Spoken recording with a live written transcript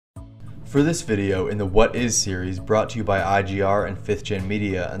For this video in the What Is series brought to you by IGR and 5th Gen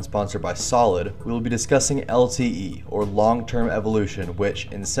Media and sponsored by Solid, we will be discussing LTE, or long-term evolution, which,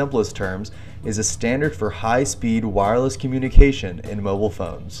 in simplest terms, is a standard for high-speed wireless communication in mobile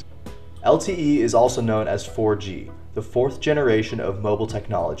phones. LTE is also known as 4G, the fourth generation of mobile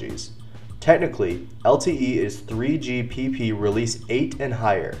technologies. Technically, LTE is 3GPP Release 8 and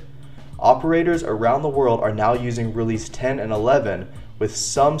higher. Operators around the world are now using Release 10 and 11, with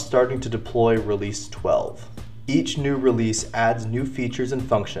some starting to deploy Release 12. Each new release adds new features and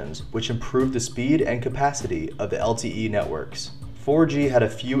functions, which improve the speed and capacity of the LTE networks. 4G had a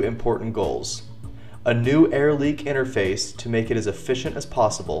few important goals: a new air leak interface to make it as efficient as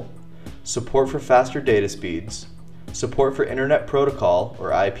possible, support for faster data speeds, support for Internet Protocol,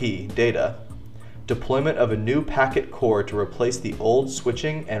 or IP, data, deployment of a new packet core to replace the old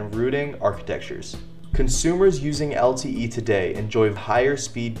switching and routing architectures. Consumers using LTE today enjoy higher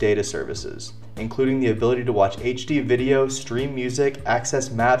speed data services, including the ability to watch HD video, stream music,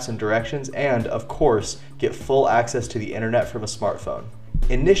 access maps and directions, and, of course, get full access to the internet from a smartphone.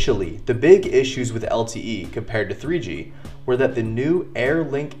 Initially, the big issues with LTE compared to 3G were that the new Air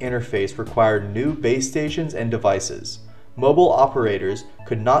Link interface required new base stations and devices. Mobile operators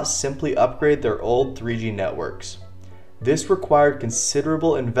could not simply upgrade their old 3G networks. This required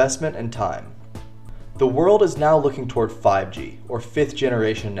considerable investment and time. The world is now looking toward 5G, or 5th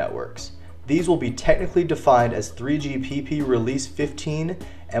generation networks. These will be technically defined as 3GPP Release 15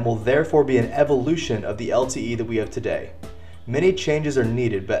 and will therefore be an evolution of the LTE that we have today. Many changes are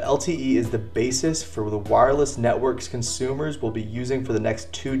needed, but LTE is the basis for the wireless networks consumers will be using for the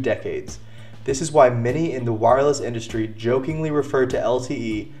next 2 decades. This is why many in the wireless industry jokingly refer to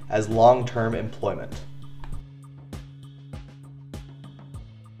LTE as long-term employment.